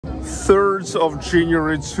3rd of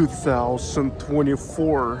January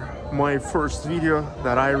 2024, my first video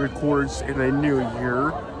that I record in a new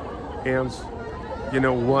year. And you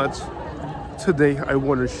know what? Today I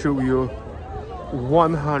want to show you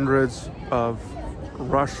 100 of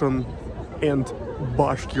Russian and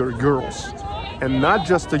Bashkir girls. And not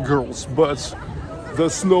just the girls, but the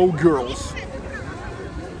snow girls.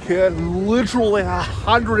 Had literally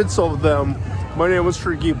hundreds of them. My name is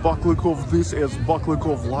Sergey Baklikov, this is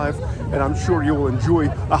Baklikov Live, and I'm sure you will enjoy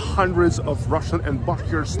hundreds of Russian and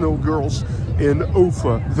Bashkir snow girls in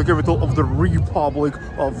Ufa, the capital of the Republic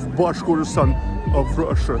of Bashkortostan of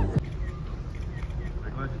Russia.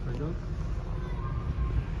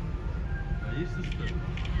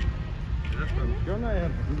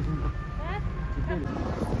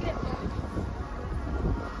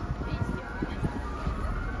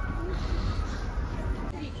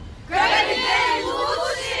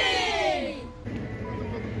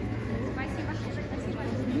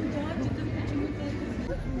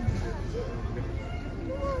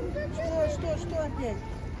 Что опять?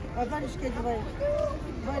 А варежки одевай.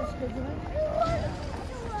 Варежки одевай.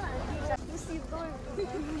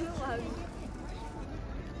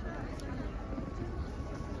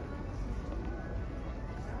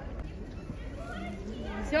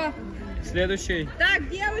 Все. Следующий. Так,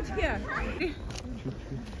 девочки.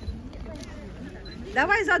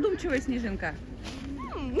 Давай задумчивая снежинка.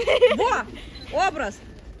 Во! Образ.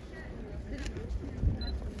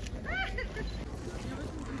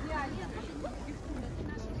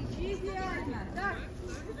 Идеально. Так,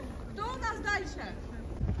 кто у нас дальше?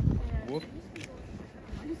 Вот.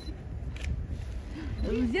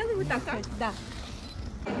 Сделай вот так, да.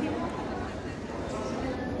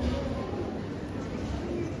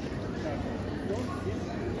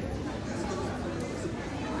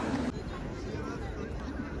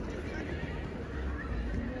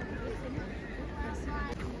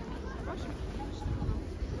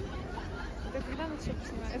 Когда нас все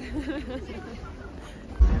поснимает?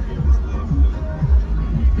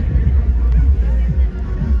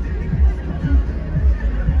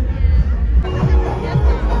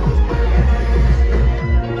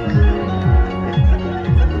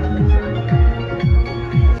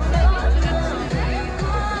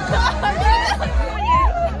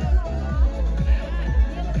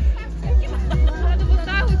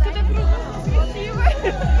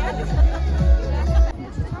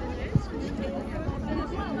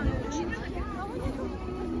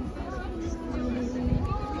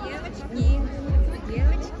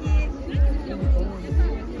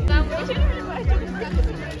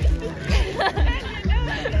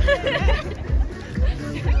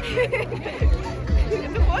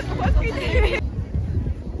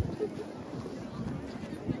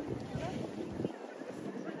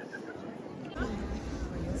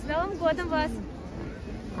 С Новым годом вас!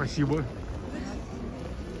 Спасибо.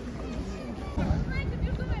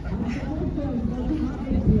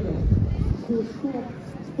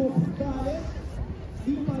 Стоп, встали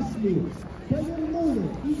и пошли. Повернули,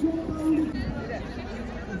 идем по улице.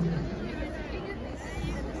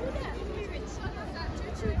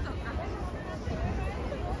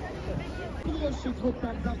 Площадь вот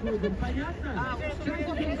так заходим, понятно? Сейчас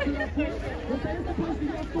идем широко. Вот это после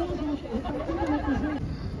я тоже вот такой вот уже.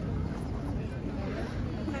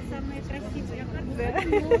 Самые красивые.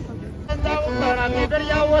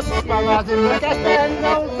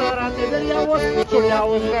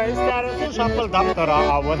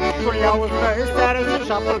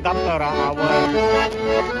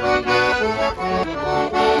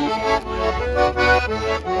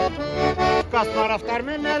 Kasmaraftar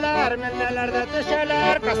minnelerde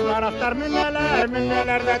teşeler, kasmaraftar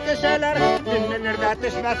minnelerde teşeler, dinlenirde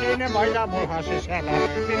teşmesini mayda bulha şişeler,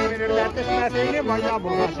 dinlenirde teşmesini mayda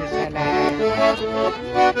bulha şişeler.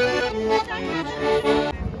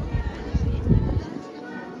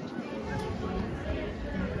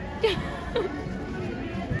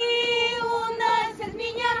 И уносят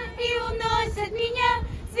меня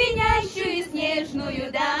в звенящую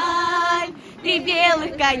снежную даль. Три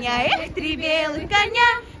белых коня, эх, три белых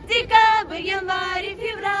коня, декабрь, январь и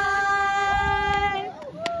февраль.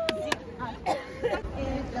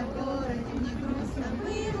 Это в городе не грустно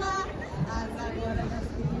было, а за городом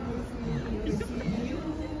грустную.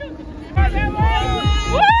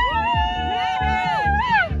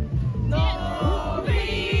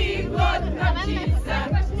 Новый год промчится,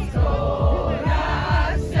 скоро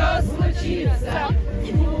все случится.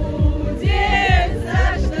 Будет за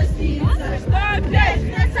что снится, что опять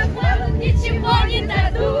нас обманут, ничего не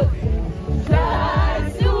дадут.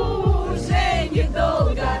 Ждать уже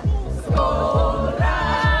недолго, скоро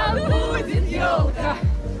будет елка.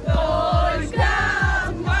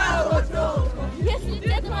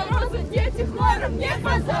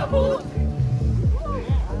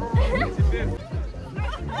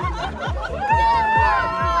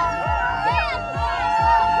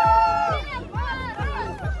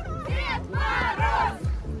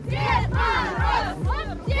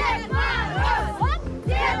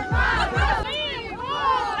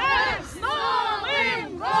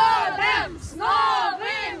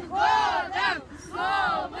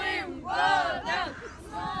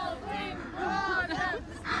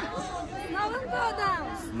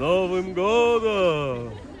 Новым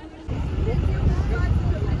годом!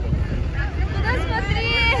 Куда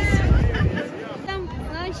смотреть? Там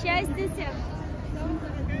счастье всем.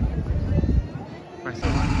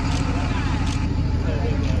 Спасибо.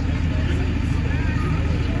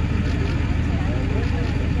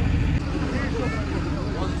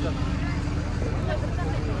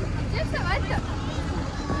 Где вставать-то?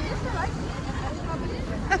 Где вставать?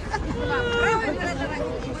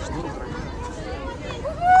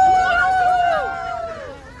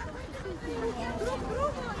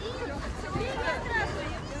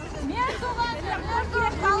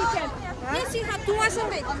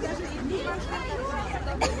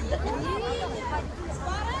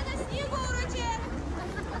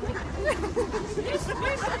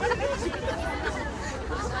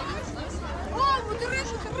 О, вот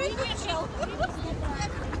рыбу вышел.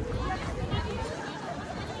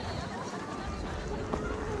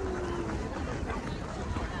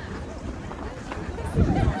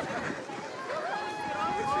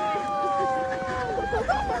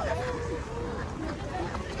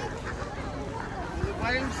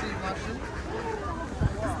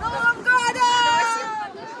 С Новым годом!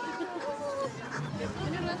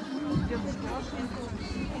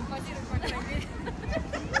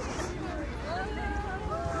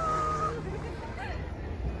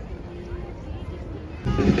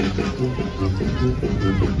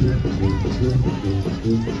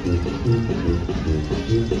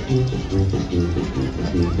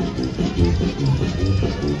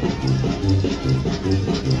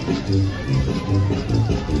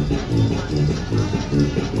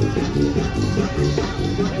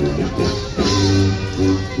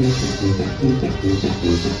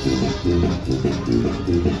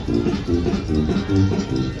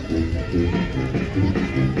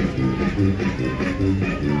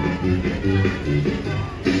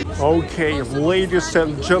 Okay, ladies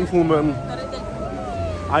and gentlemen,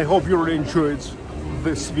 I hope you enjoyed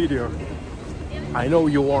this video. I know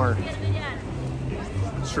you are.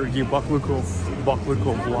 Sergey Baklikov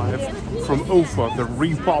live from Ufa, the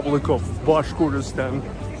Republic of Bashkortostan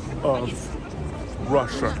of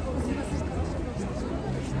Russia.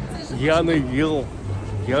 Я не ел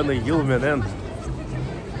менен.